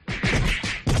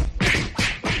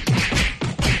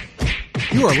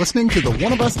You are listening to the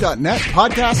oneofus.net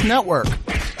podcast network.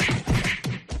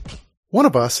 One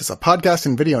of Us is a podcast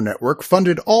and video network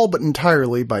funded all but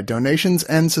entirely by donations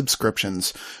and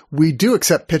subscriptions. We do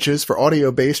accept pitches for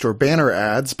audio-based or banner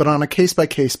ads, but on a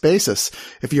case-by-case basis.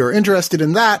 If you are interested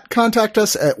in that, contact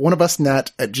us at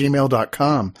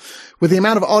oneofusnet@gmail.com. With the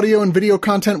amount of audio and video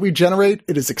content we generate,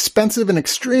 it is expensive and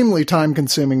extremely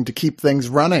time-consuming to keep things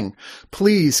running.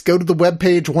 Please go to the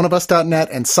webpage oneofus.net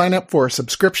and sign up for a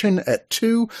subscription at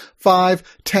 $2, $5,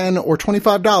 $10, or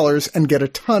 $25 and get a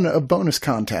ton of bonus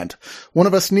content. One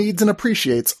of Us needs and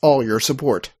appreciates all your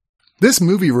support. This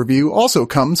movie review also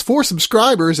comes for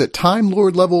subscribers at Time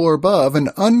Lord level or above, an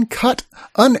uncut,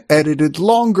 unedited,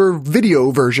 longer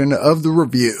video version of the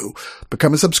review.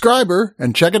 Become a subscriber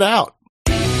and check it out.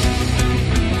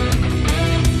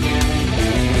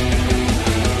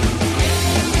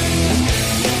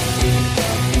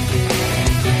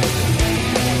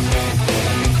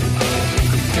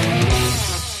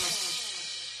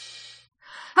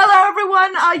 Hello,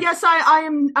 everyone. Yes,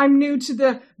 I'm new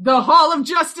to the Hall of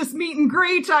Justice meet and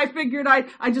greet. I figured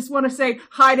I just want to say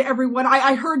hi to everyone.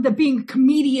 I heard that being a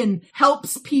comedian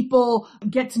helps people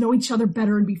get to know each other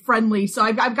better and be friendly. So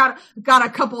I've got a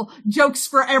couple jokes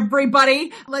for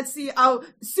everybody. Let's see. Oh,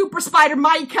 Super Spider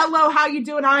Mike. Hello. How you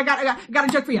doing? I got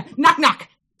a joke for you. Knock, knock.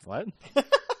 What?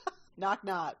 Knock,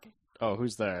 knock. Oh,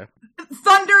 who's there?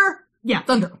 Thunder. Yeah,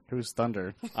 Thunder. Who's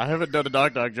Thunder? I haven't done a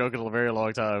knock knock joke in a very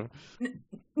long time.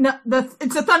 No,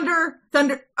 it's a thunder.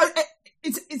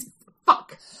 It's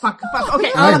fuck.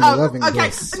 Okay, I'm loving okay.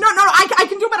 this. No, I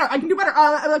can do better.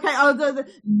 Okay,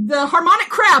 the harmonic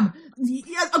crab.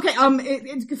 Yeah, okay,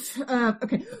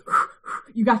 okay.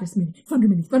 You got this, Minnie. Thunder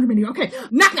Minnie. Okay,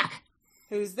 knock knock.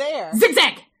 Who's there?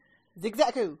 Zigzag.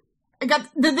 Zigzag who? I got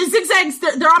the zigzags.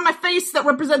 They're on my face that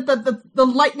represent the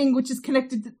lightning, which is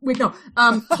connected to, wait, no.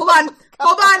 Hold on.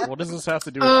 What does this have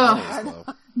to do with owls, though?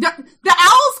 The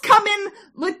owls come in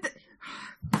with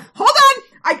hold on.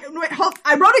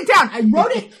 I wrote it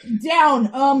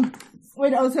down.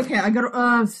 Wait, oh, it's okay. I got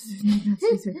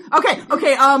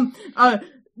okay.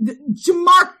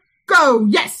 Jamarco.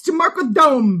 Yes, Jamarco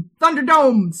Dome.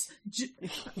 Thunderdomes.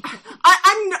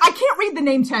 I can't read the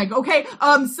name tag, okay?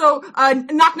 So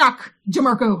knock knock,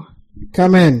 Jamarco.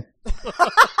 Come in.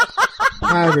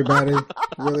 Hi, everybody.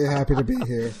 Really happy to be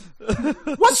here.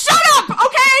 Well, shut up,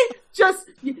 okay?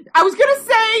 I was gonna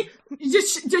say,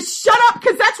 just shut up,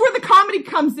 because that's where the comedy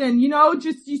comes in, you know?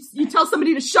 Just, you tell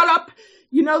somebody to shut up,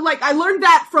 you know, like, I learned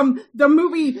that from the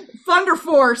movie Thunder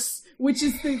Force, which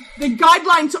is the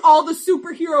guideline to all the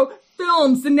superhero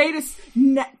films, the latest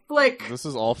Netflix. This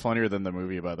is all funnier than the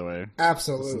movie, by the way.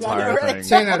 Absolutely. This entire thing.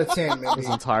 10 out of 10, maybe. This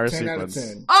entire 10 sequence. out of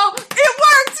 10. Oh, it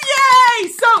worked! Yay!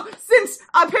 So, since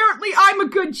apparently I'm a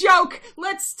good joke,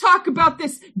 let's talk about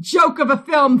this joke of a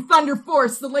film, Thunder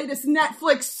Force, the latest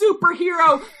Netflix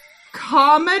superhero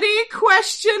comedy,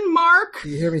 question mark? Do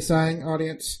you hear me sighing,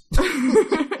 audience?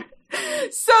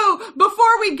 So,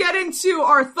 before we get into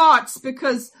our thoughts,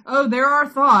 because, there are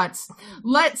thoughts,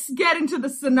 let's get into the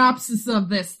synopsis of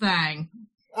this thing.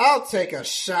 I'll take a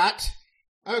shot.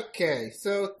 Okay,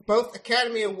 so both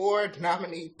Academy Award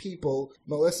nominee people,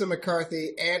 Melissa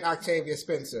McCarthy and Octavia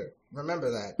Spencer.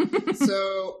 Remember that.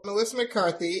 So, Melissa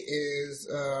McCarthy is,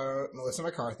 Melissa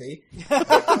McCarthy.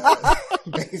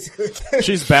 Basically.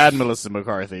 She's bad Melissa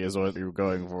McCarthy is what you're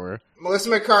going for. Melissa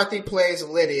McCarthy plays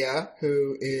Lydia,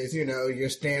 who is, you know, your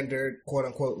standard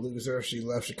quote-unquote loser. She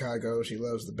loves Chicago. She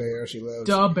loves the Bears. She loves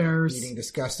the Bears. Eating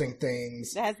disgusting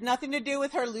things. That has nothing to do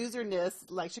with her loserness.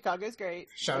 Like, Chicago's great.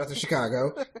 Shout out to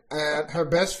Chicago. Her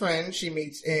best friend she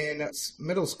meets in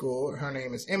middle school, her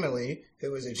name is Emily,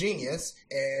 who is a genius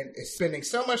and is spending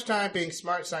so much time being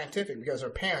smart scientific because her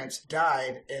parents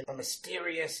died in a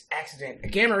mysterious accident. A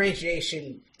gamma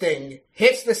radiation thing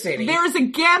hits the city. There's a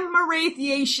gamma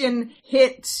radiation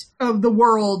hit of the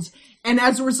world, and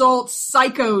as a result,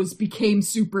 psychos became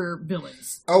super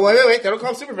villains. Oh, wait. They don't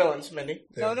call them super villains, Mindy.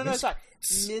 No, sorry.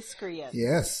 Miscreants.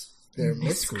 Yes. They're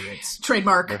miscreants.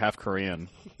 Trademark. They're half Korean.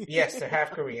 Yes, they're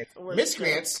half Korean.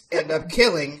 Miscreants end up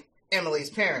killing Emily's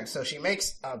parents, so she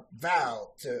makes a vow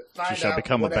to find out. She shall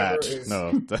become a bat.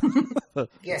 No,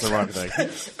 that's the wrong thing.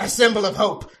 A symbol of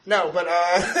hope. No, but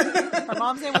her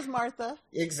mom's name was Martha.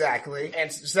 Exactly. And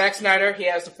Zack Snyder, he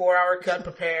has the 4-hour cut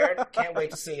prepared. Can't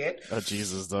wait to see it. Oh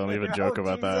Jesus! Don't even joke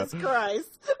about that. Jesus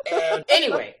Christ. And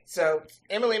anyway, so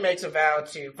Emily makes a vow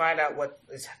to find out what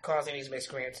is causing these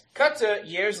miscreants. Cut to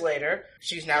years later.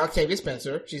 She's now Octavia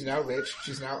Spencer. She's now rich.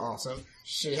 She's now awesome.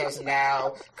 She has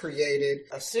now created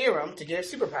a serum to give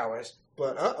superpowers.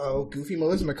 But goofy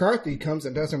Melissa McCarthy comes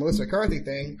and does her Melissa McCarthy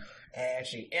thing and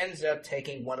she ends up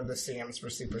taking one of the serums for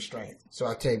super strength. So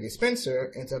Octavia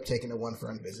Spencer ends up taking the one for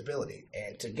invisibility.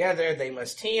 And together they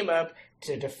must team up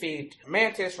to defeat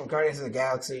Mantis from Guardians of the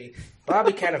Galaxy,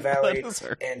 Bobby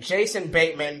Cannavale, and Jason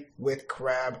Bateman with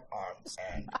crab arms.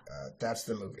 And that's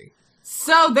the movie.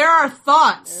 So there are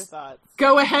thoughts. Their thoughts.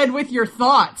 Go ahead with your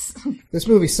thoughts. This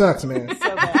movie sucks, man. It's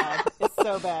so bad. It's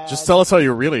so bad. Just tell us how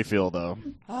you really feel, though.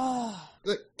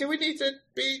 Look, do we need to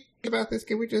be about this?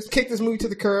 Can we just kick this movie to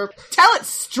the curb? Tell it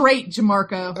straight,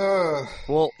 Jamarco.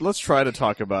 Well, let's try to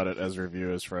talk about it as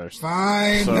reviewers first.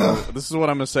 Fine. So, this is what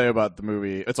I'm going to say about the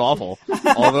movie. It's awful.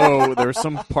 Although, there were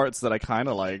some parts that I kind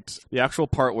of liked. The actual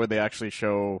part where they actually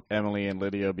show Emily and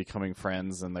Lydia becoming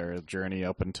friends and their journey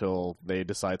up until they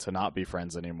decide to not be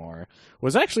friends anymore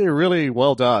was actually really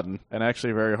well done and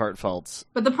actually very heartfelt.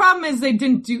 But the problem is they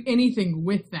didn't do anything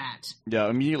with that. Yeah,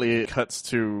 immediately it cuts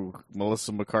to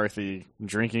Melissa McCarthy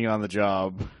drinking on the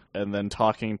job and then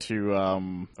talking to,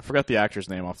 I forgot the actor's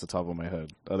name off the top of my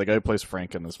head. The guy who plays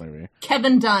Frank in this movie.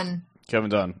 Kevin Dunn.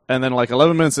 And then,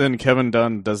 11 minutes in, Kevin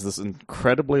Dunn does this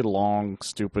incredibly long,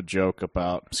 stupid joke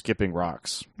about skipping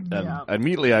rocks. And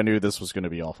immediately I knew this was going to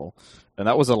be awful. And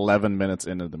that was 11 minutes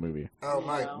into the movie. Oh,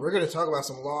 Mike, we're going to talk about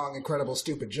some long, incredible,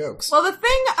 stupid jokes. Well, the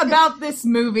thing about this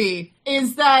movie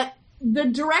is that the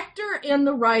director and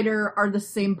the writer are the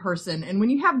same person. And when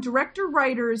you have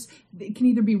director-writers, it can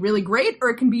either be really great or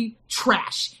it can be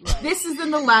trash. Right. This is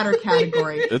in the latter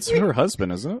category. It's her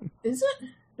husband, isn't it? Is it?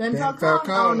 Ben Falcone?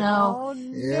 Falcone. Oh, no. Oh,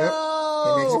 Yep.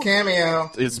 no. He makes a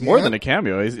cameo. It's more than a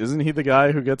cameo. Isn't he the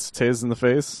guy who gets tased in the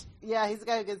face? Yeah, he's the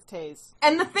guy who gets tased.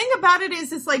 And the thing about it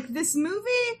is like this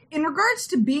movie, in regards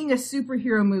to being a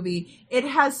superhero movie, it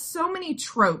has so many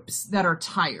tropes that are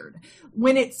tired.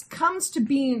 When it comes to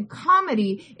being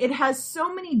comedy, it has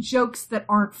so many jokes that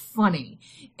aren't funny.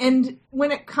 And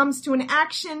when it comes to an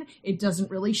action, it doesn't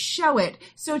really show it.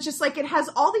 So it's just like it has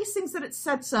all these things that it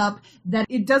sets up that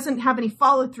it doesn't have any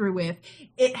follow through with.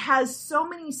 It has so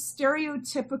many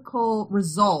stereotypical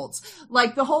results.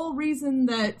 Like the whole reason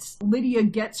that Lydia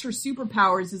gets her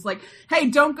superpowers is like, hey,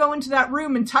 don't go into that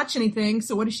room and touch anything.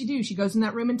 So what does she do? She goes in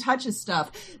that room and touches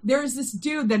stuff. There's this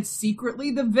dude that's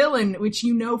secretly the villain, which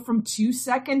you know from 2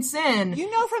 seconds in. You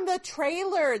know from the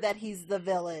trailer that he's the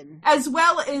villain. As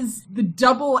well as the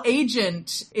double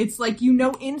agent. It's like you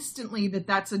know instantly that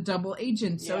that's a double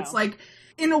agent. So it's like,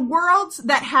 in a world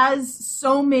that has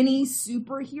so many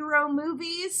superhero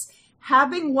movies,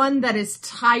 having one that is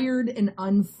tired and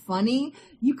unfunny,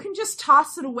 you can just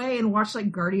toss it away and watch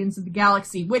like Guardians of the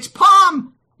Galaxy, which,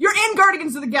 Palm, you're in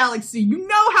Guardians of the Galaxy. You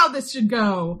know how this should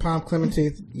go. Palm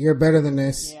Clementine, you're better than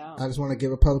this. Yeah. I just want to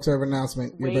give a public service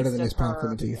announcement. You're better than this, Palm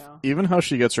Clementine. Yeah. Even how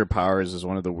she gets her powers is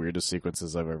one of the weirdest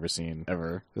sequences I've ever seen,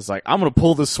 ever. It's like, I'm going to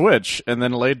pull the switch and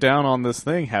then lay down on this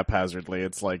thing haphazardly.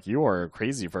 It's like, you are a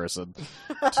crazy person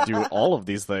to do all of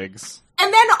these things.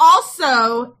 And then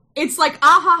also, it's like,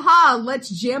 let's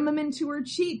jam them into her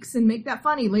cheeks and make that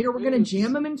funny. Later, we're going to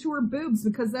jam them into her boobs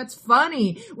because that's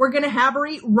funny. We're going to have her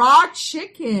eat raw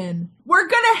chicken. We're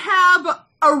going to have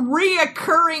a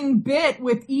reoccurring bit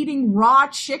with eating raw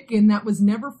chicken that was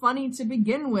never funny to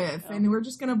begin with. And we're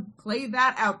just going to play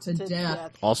that out to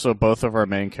death. Also, both of our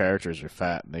main characters are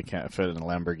fat and they can't fit in a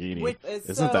Lamborghini.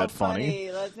 Isn't so that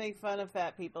funny? Let's make fun of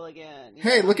fat people again.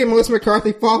 Hey, look at Melissa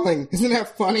McCarthy falling. Isn't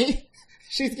that funny?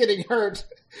 She's getting hurt.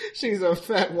 She's a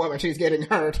fat woman. She's getting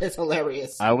hurt. It's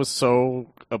hilarious. I was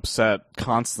so upset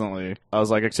constantly. I was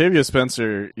like, Octavia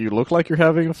Spencer, you look like you're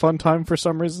having a fun time for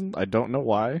some reason. I don't know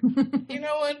why. You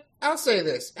know what? I'll say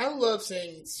this. I love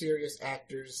seeing serious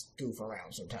actors goof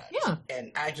around sometimes. Yeah.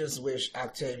 And I just wish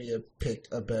Octavia picked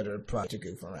a better project to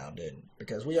goof around in.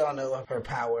 Because we all know her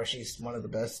power. She's one of the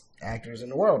best actors in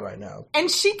the world right now. And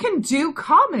she can do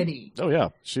comedy. Oh yeah,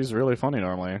 she's really funny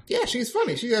normally. Yeah, she's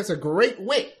funny. She has a great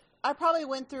wit. I probably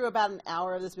went through about an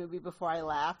hour of this movie before I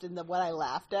laughed, and what I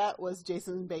laughed at was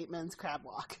Jason Bateman's crab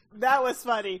walk. That was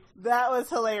funny. That was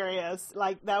hilarious.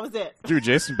 Like, that was it. Dude,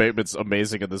 Jason Bateman's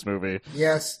amazing in this movie.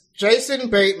 Yes, Jason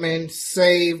Bateman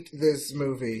saved this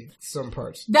movie. Some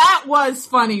parts. That was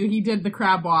funny. He did the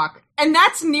crab walk. And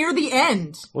that's near the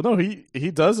end. Well, no,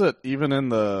 he does it even in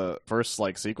the first,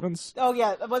 sequence. Oh,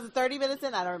 yeah. Was it 30 minutes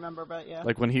in? I don't remember, but yeah.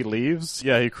 Like, when he leaves,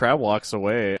 he crab walks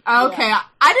away. Okay, Yeah.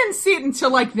 I didn't see it until,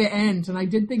 the end, and I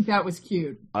did think that was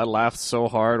cute. I laughed so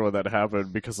hard when that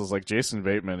happened because I was like, Jason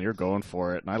Bateman, you're going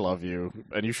for it, and I love you,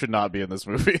 and you should not be in this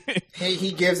movie.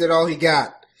 He gives it all he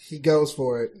got. He goes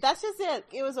for it. That's just it.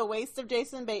 It was a waste of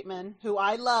Jason Bateman, who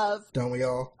I love. Don't we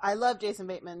all? I love Jason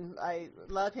Bateman. I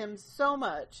love him so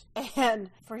much. And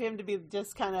for him to be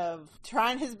just kind of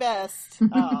trying his best,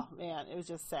 oh man, it was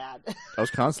just sad. I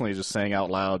was constantly just saying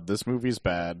out loud, this movie's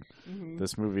bad.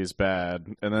 This movie's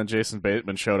bad. And then Jason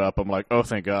Bateman showed up. I'm like, oh,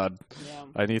 thank God. Yeah.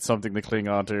 I need something to cling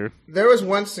on to. There was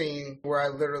one scene where I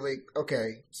literally,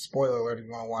 okay, spoiler alert if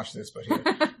you want to watch this, but here.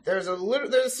 There's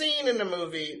a scene in the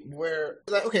movie where,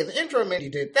 like, okay, the intro you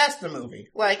did, that's the movie.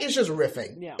 Like, it's just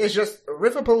riffing. Yeah. It's just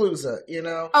riffapalooza, you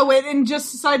know? Oh, and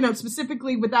just a side note,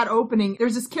 specifically with that opening,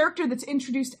 there's this character that's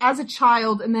introduced as a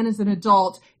child and then as an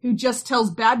adult who just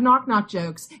tells bad knock-knock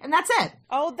jokes, and that's it.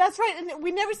 Oh, that's right. And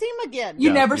we never see him again.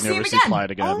 You never see him again. Clyde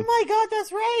again. Oh my God,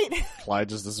 that's right. Clyde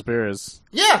just disappears.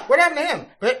 Yeah, what happened to him?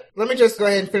 But let me just go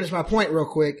ahead and finish my point real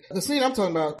quick. The scene I'm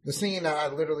talking about, the scene that I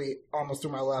literally almost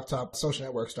threw my laptop social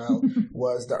network style,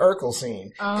 was the Urkel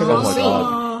scene.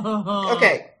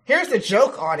 Okay, here's the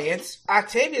joke, audience.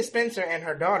 Octavia Spencer and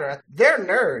her daughter, they're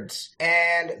nerds,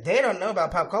 and they don't know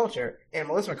about pop culture. And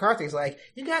Melissa McCarthy's like,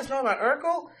 you guys know about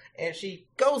Urkel? And she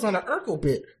goes on an Urkel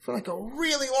bit for like a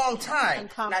really long time.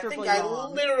 And I think I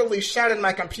literally shouted at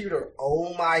my computer,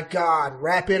 oh my God,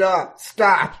 wrap it up.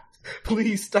 Stop.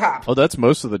 Please stop. Oh, that's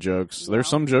most of the jokes. There's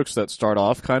some jokes that start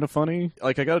off kind of funny.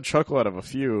 Like, I got a chuckle out of a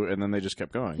few, and then they just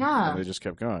kept going. Yeah. And they just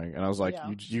kept going. And I was like,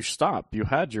 you stop. You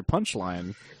had your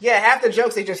punchline. Yeah, half the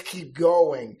jokes, they just keep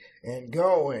going and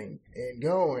going and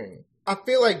going. I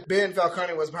feel like Ben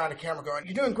Falcone was behind the camera going,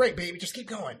 you're doing great, baby. Just keep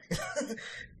going.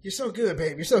 You're so good,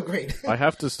 babe. You're so great. I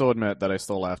have to still admit that I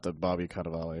still laughed at Bobby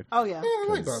Cannavale. Oh, yeah. Yeah, I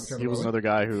like Bobby Cannavale. He was another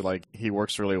guy who, like, he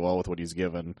works really well with what he's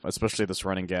given, especially this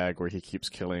running gag where he keeps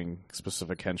killing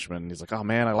specific henchmen. He's like, oh,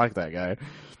 man, I like that guy.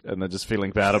 And then just feeling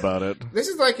bad about it. This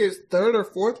is like his third or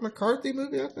fourth McCarthy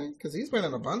movie, I think, because he's been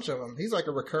in a bunch of them. He's like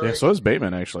a recurring. Yeah, so is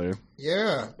Bateman, actually.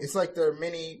 Yeah, it's like their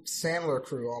mini Sandler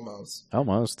crew almost.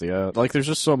 Almost, yeah. Like, there's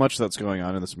just so much that's going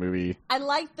on in this movie. I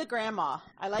liked the grandma.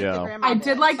 I bit.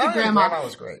 did like the grandma. Grandma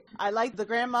was great. I liked the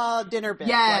grandma dinner bit.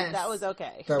 Yes. Like, that was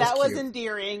okay. That was cute.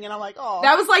 endearing, and I'm like, oh.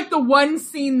 That was like the one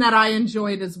scene that I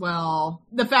enjoyed as well.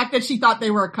 The fact that she thought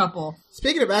they were a couple.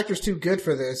 Speaking of actors too good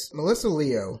for this, Melissa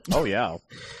Leo. Oh, yeah.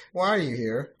 Why are you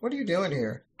here? What are you doing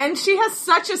here? And she has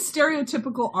such a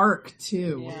stereotypical arc,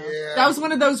 too. Yeah. That was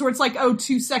one of those where it's like, oh,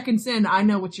 2 seconds in, I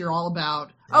know what you're all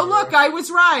about. Oh, look, I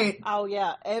was right. Oh,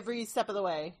 yeah. Every step of the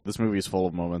way. This movie is full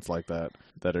of moments like that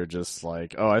are just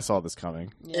like, oh, I saw this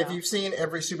coming. Yeah. If you've seen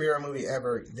every superhero movie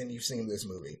ever, then you've seen this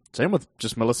movie. Same with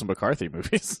just Melissa McCarthy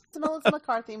movies. It's a Melissa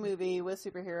McCarthy movie with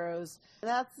superheroes.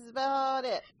 That's about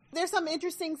it. There's some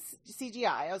interesting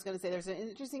CGI. I was going to say there's an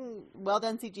interesting,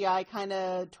 well-done CGI kind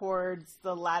of towards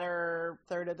the latter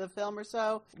third of the film or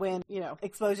so when,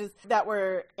 explosions that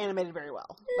were animated very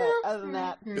well. But other than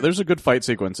that... There's a good fight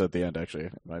sequence at the end, actually,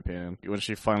 in my opinion. When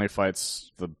she finally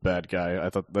fights the bad guy, I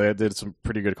thought they did some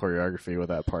pretty good choreography with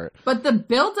that part. But the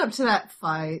build-up to that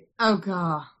fight, oh,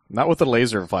 God. Not with the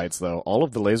laser fights, though. All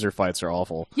of the laser fights are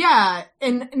awful. Yeah,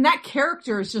 and that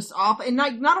character is just awful. And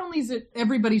like, not only is it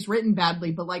everybody's written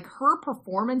badly, but like her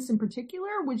performance in particular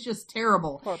was just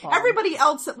terrible. Everybody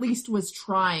else at least was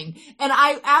trying. And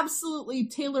I absolutely,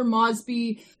 Taylor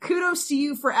Mosby, kudos to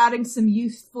you for adding some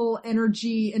youthful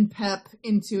energy and pep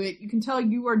into it. You can tell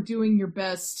you are doing your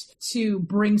best to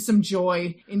bring some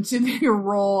joy into your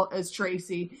role as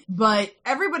Tracy. But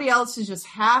everybody else is just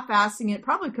half-assing it,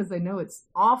 probably because they know it's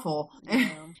awful.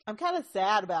 I'm kind of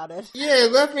sad about it. Yeah,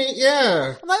 it left me,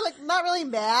 yeah. I'm not really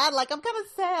mad. Like, I'm kind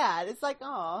of sad. It's like,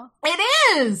 aw. It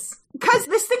is! Because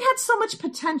this thing had so much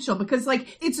potential, because,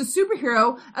 like, it's a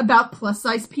superhero about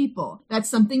plus-size people. That's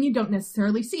something you don't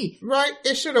necessarily see. Right?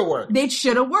 It should have worked. It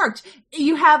should have worked.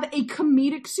 You have a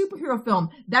comedic superhero film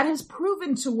that has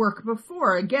proven to work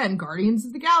before. Again, Guardians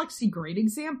of the Galaxy, great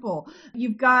example.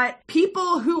 You've got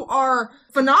people who are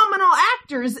phenomenal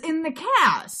actors in the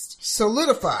cast.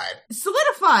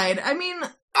 Solidified. I mean...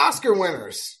 Oscar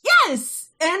winners. Yes!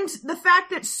 And the fact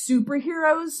that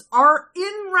superheroes are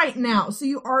in right now. So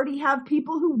you already have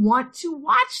people who want to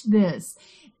watch this.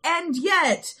 And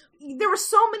yet, there were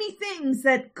so many things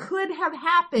that could have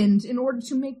happened in order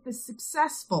to make this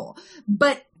successful.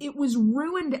 But it was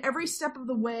ruined every step of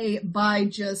the way by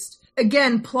just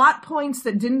again, plot points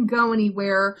that didn't go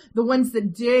anywhere. The ones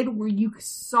that did, where you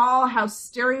saw how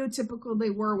stereotypical they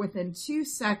were within 2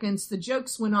 seconds. The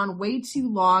jokes went on way too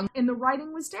long, and the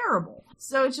writing was terrible.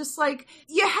 So it's just like,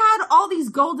 you had all these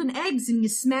golden eggs and you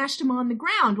smashed them on the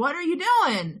ground. What are you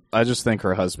doing? I just think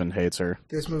her husband hates her.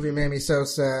 This movie made me so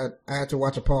sad. I had to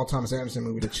watch a Paul Thomas Anderson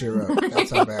movie to cheer up.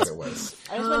 That's how bad it was.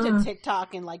 I just went to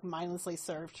TikTok and like mindlessly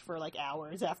surfed for like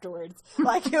hours afterwards.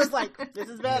 Like it was like, this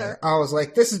is better. I was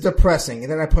like, this is depressing.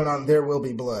 And then I put on There Will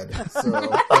Be Blood. So there's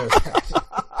that.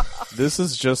 This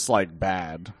is just like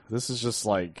bad. This is just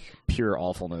like pure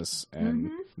awfulness,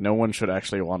 and no one should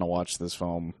actually want to watch this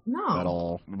film at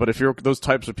all. But if you're those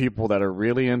types of people that are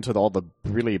really into all the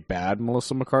really bad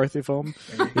Melissa McCarthy film,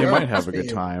 you might have a good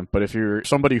time. But if you're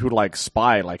somebody who likes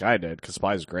Spy, like I did, because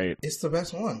Spy is great, It's the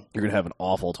best one. you're gonna have an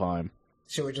awful time.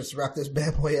 Should we just wrap this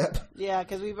bad boy up? Yeah,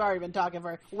 because we've already been talking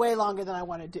for way longer than I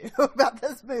want to do about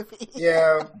this movie.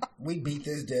 Yeah, we beat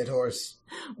this dead horse.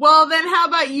 Well, then how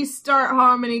about you start,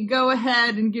 Harmony? Go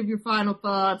ahead and give your final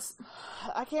thoughts.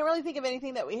 I can't really think of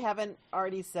anything that we haven't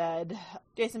already said.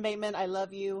 Jason Bateman, I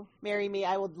love you. Marry me.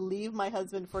 I will leave my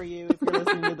husband for you if you're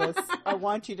listening to this. I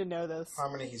want you to know this.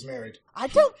 Harmony, he's married. I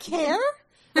don't care.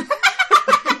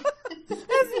 It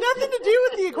has nothing to do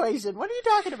with the equation. What are you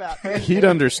talking about? He'd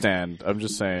understand. I'm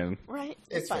just saying. Right?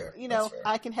 It's fine. fair. You know, That's fair.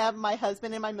 I can have my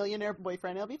husband and my millionaire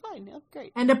boyfriend. It'll be fine. It'll be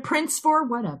great. And a prince for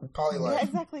whatever. Poly Yeah, life.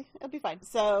 exactly. It'll be fine.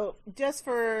 So, just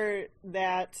for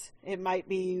that, it might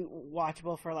be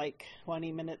watchable for like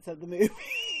 20 minutes of the movie.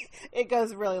 It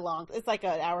goes really long. It's like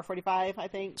an hour 45, I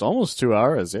think. It's almost 2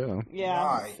 hours, yeah. Yeah.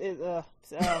 Why?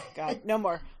 Oh, God. No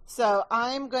more. So,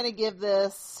 I'm going to give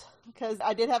this, because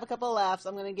I did have a couple of laughs,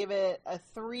 I'm going to give it a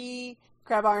 3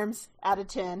 crab arms out of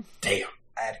 10. Damn.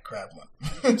 I had to grab one.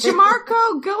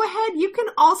 Jamarco, go ahead. You can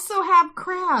also have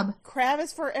crab. Crab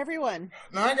is for everyone.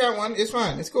 No, I got one. It's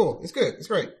fine. It's cool. It's good. It's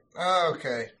great.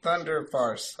 Okay. Thunder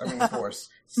Force.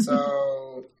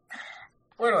 So,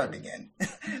 where do I begin?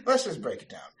 Let's just break it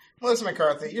down. Melissa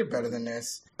McCarthy, you're better than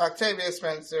this. Octavia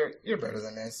Spencer, you're better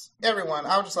than this. Everyone,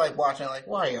 I was just like watching, like,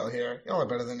 why are y'all here? Y'all are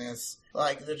better than this.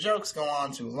 Like, the jokes go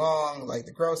on too long. Like,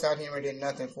 the gross out humor did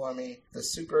nothing for me. The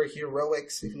super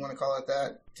heroics, if you want to call it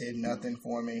that, did nothing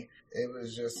for me. It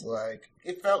was just like,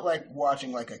 it felt like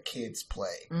watching like a kid's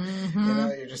play. Mm-hmm. You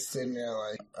know, you're just sitting there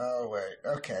like, oh,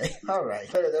 wait, okay, all right.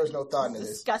 There was no thought into this.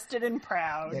 Disgusted and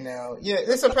proud. You know, yeah,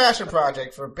 it's a passion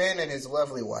project for Ben and his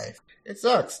lovely wife. It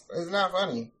sucks. It's not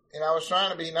funny. And I was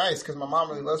trying to be nice because my mom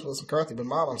really loves Melissa McCarthy, but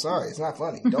Mom, I'm sorry, it's not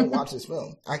funny. Don't watch this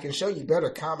film. I can show you better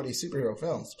comedy superhero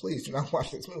films. Please do not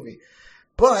watch this movie.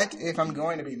 But if I'm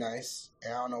going to be nice,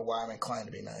 and I don't know why I'm inclined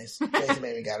to be nice, Jason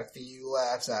maybe got a few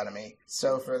laughs out of me.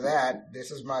 So for that,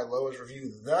 this is my lowest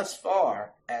review thus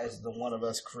far as the One of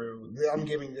Us crew. I'm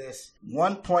giving this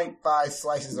 1.5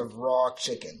 slices of raw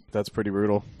chicken. That's pretty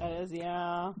brutal. That is,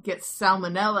 yeah. Get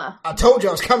salmonella. I told you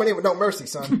I was coming in with no mercy,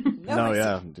 son. No,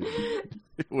 yeah. Dude.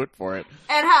 Went for it.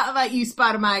 And how about you,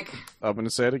 Spider Mike? I'm going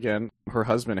to say it again. Her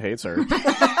husband hates her.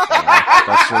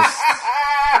 That's just...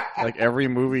 Like, every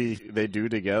movie they do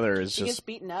together is She gets just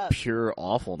beaten up. pure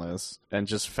awfulness and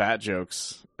just fat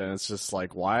jokes. And it's just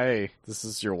like, why? This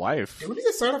is your wife. Do we need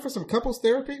to sign up for some couples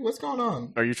therapy? What's going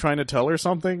on? Are you trying to tell her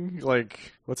something?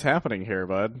 Like, what's happening here,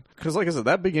 bud? Because, like I said,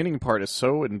 that beginning part is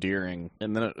so endearing,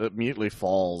 and then it immediately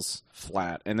falls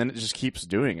flat, and then it just keeps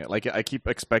doing it. Like, I keep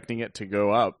expecting it to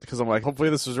go up, because I'm like, hopefully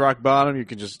this is rock bottom, you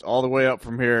can just all the way up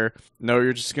from here. No,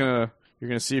 you're just gonna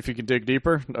see if you can dig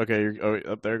deeper? Okay,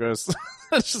 up there it goes.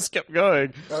 It just kept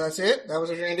going. Oh, that's it? That was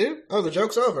what you're going to do? Oh, the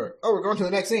joke's over. Oh, we're going to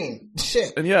the next scene.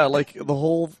 Shit. And yeah, like, the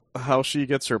whole, how she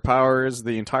gets her powers,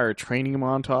 the entire training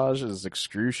montage is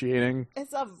excruciating.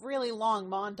 It's a really long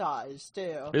montage,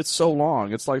 too. It's so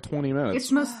long. It's like 20 minutes.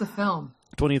 It's most of the film.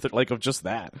 20, like, of just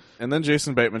that. And then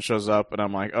Jason Bateman shows up, and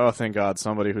I'm like, oh, thank God,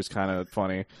 somebody who's kind of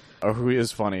funny, or who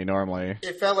is funny normally.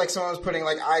 It felt like someone was putting,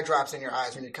 like, eye drops in your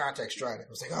eyes when your contact's dried. It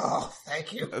was like, oh,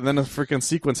 thank you. And then a freaking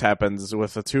sequence happens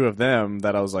with the two of them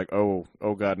that I was like, oh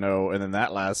God, no. And then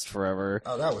that lasts forever.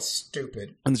 Oh, that was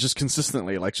stupid. And just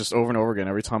consistently, like, just over and over again,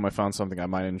 every time I found something I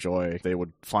might enjoy, they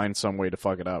would find some way to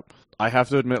fuck it up. I have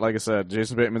to admit, like I said,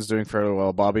 Jason Bateman's doing fairly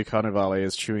well. Bobby Cannavale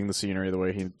is chewing the scenery the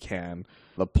way he can.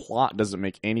 The plot doesn't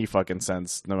make any fucking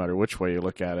sense, no matter which way you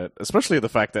look at it. Especially the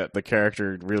fact that the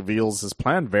character reveals his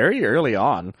plan very early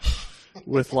on.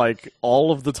 with like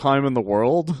all of the time in the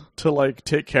world to like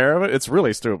take care of it. It's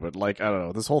really stupid. Like, I don't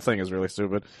know, this whole thing is really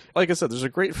stupid. Like I said, there's a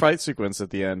great fight sequence at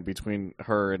the end between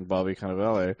her and Bobby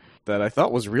Cannavale that I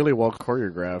thought was really well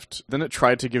choreographed. Then it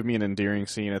tried to give me an endearing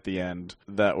scene at the end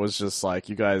that was just like,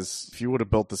 you guys, if you would have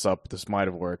built this up, this might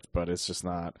have worked, but it's just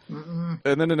not.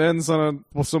 And then it ends on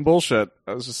some bullshit.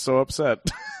 I was just so upset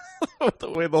with the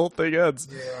way the whole thing ends.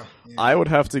 Yeah. I would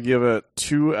have to give it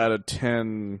 2 out of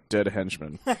 10 dead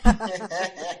henchmen.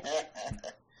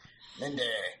 Lindy.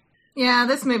 Yeah,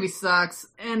 this movie sucks.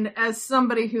 And as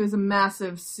somebody who is a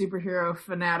massive superhero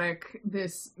fanatic,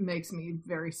 this makes me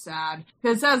very sad.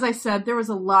 Because as I said, there was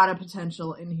a lot of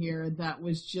potential in here that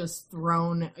was just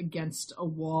thrown against a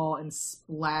wall and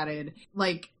splatted.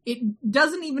 Like, it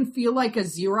doesn't even feel like a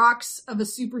Xerox of a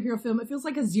superhero film. It feels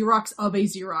like a Xerox of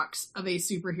a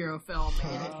superhero film.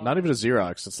 Not even a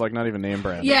Xerox. It's like not even name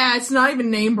brand. Yeah, it's not even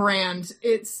name brand.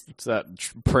 It's that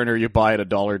printer you buy at a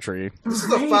Dollar Tree. This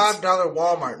is a $5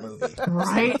 Walmart movie.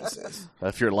 Right?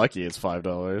 If you're lucky, it's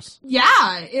 $5.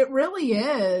 Yeah, it really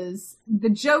is.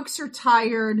 The jokes are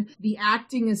tired. The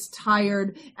acting is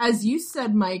tired. As you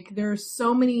said, Mike, there are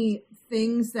so many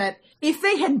things that if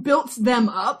they had built them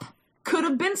up, could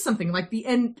have been something. Like the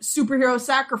end superhero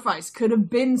sacrifice could have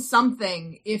been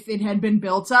something if it had been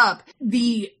built up.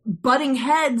 The butting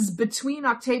heads between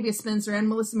Octavia Spencer and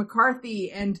Melissa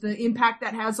McCarthy and the impact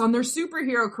that has on their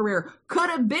superhero career could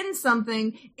have been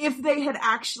something if they had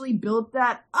actually built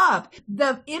that up.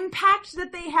 The impact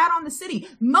that they had on the city.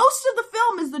 Most of the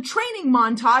film is the training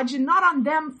montage and not on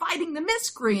them fighting the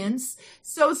miscreants.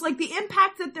 So it's like the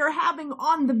impact that they're having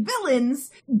on the villains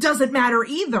doesn't matter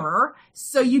either.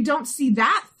 So you don't see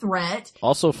that threat.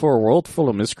 Also, for a world full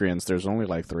of miscreants, there's only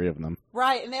like 3 of them.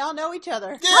 Right, and they all know each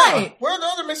other. Yeah, Right. where are the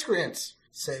other miscreants?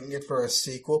 Saving it for a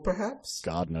sequel, perhaps?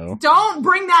 God, no. Don't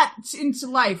bring that into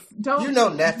life. Don't. You know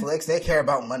Netflix, they care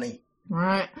about money.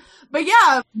 Right. But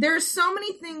yeah, there's so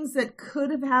many things that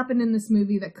could have happened in this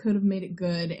movie that could have made it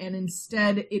good, and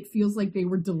instead it feels like they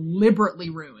were deliberately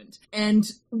ruined. And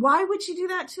why would you do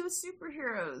that to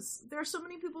superheroes? There are so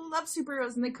many people who love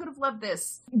superheroes, and they could have loved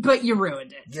this, but you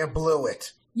ruined it. You blew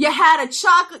it. You had a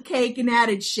chocolate cake and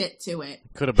added shit to it.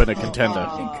 Could have been a contender.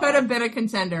 It could have been a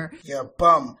contender. You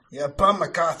bum. You bum,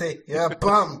 McCarthy. You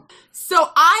bum. So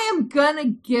I am gonna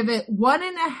give it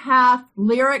 1.5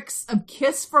 lyrics of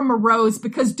Kiss from a Rose,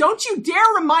 because don't you dare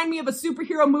remind me of a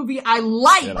superhero movie I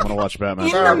like. Yeah, I want to watch Batman.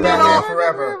 In the Batman middle.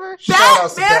 Forever. Shout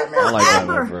out to Batman I like Batman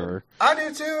Forever. Forever. I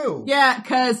do too. Yeah,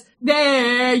 cause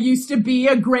there used to be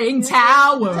a green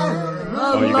tower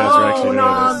Oh, you guys are actually alone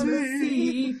on doing the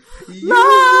sea.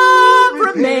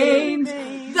 Love remains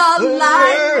the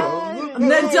light on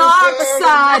the dark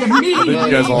side of I think you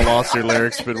me. guys all lost your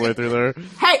lyrics midway through there.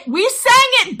 Hey, we sang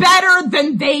it better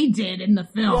than they did in the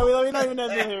film. we don't even know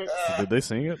the lyrics. Did they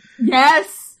sing it?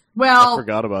 Yes. I Well,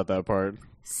 forgot about that part.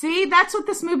 see, that's what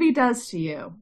this movie does to you.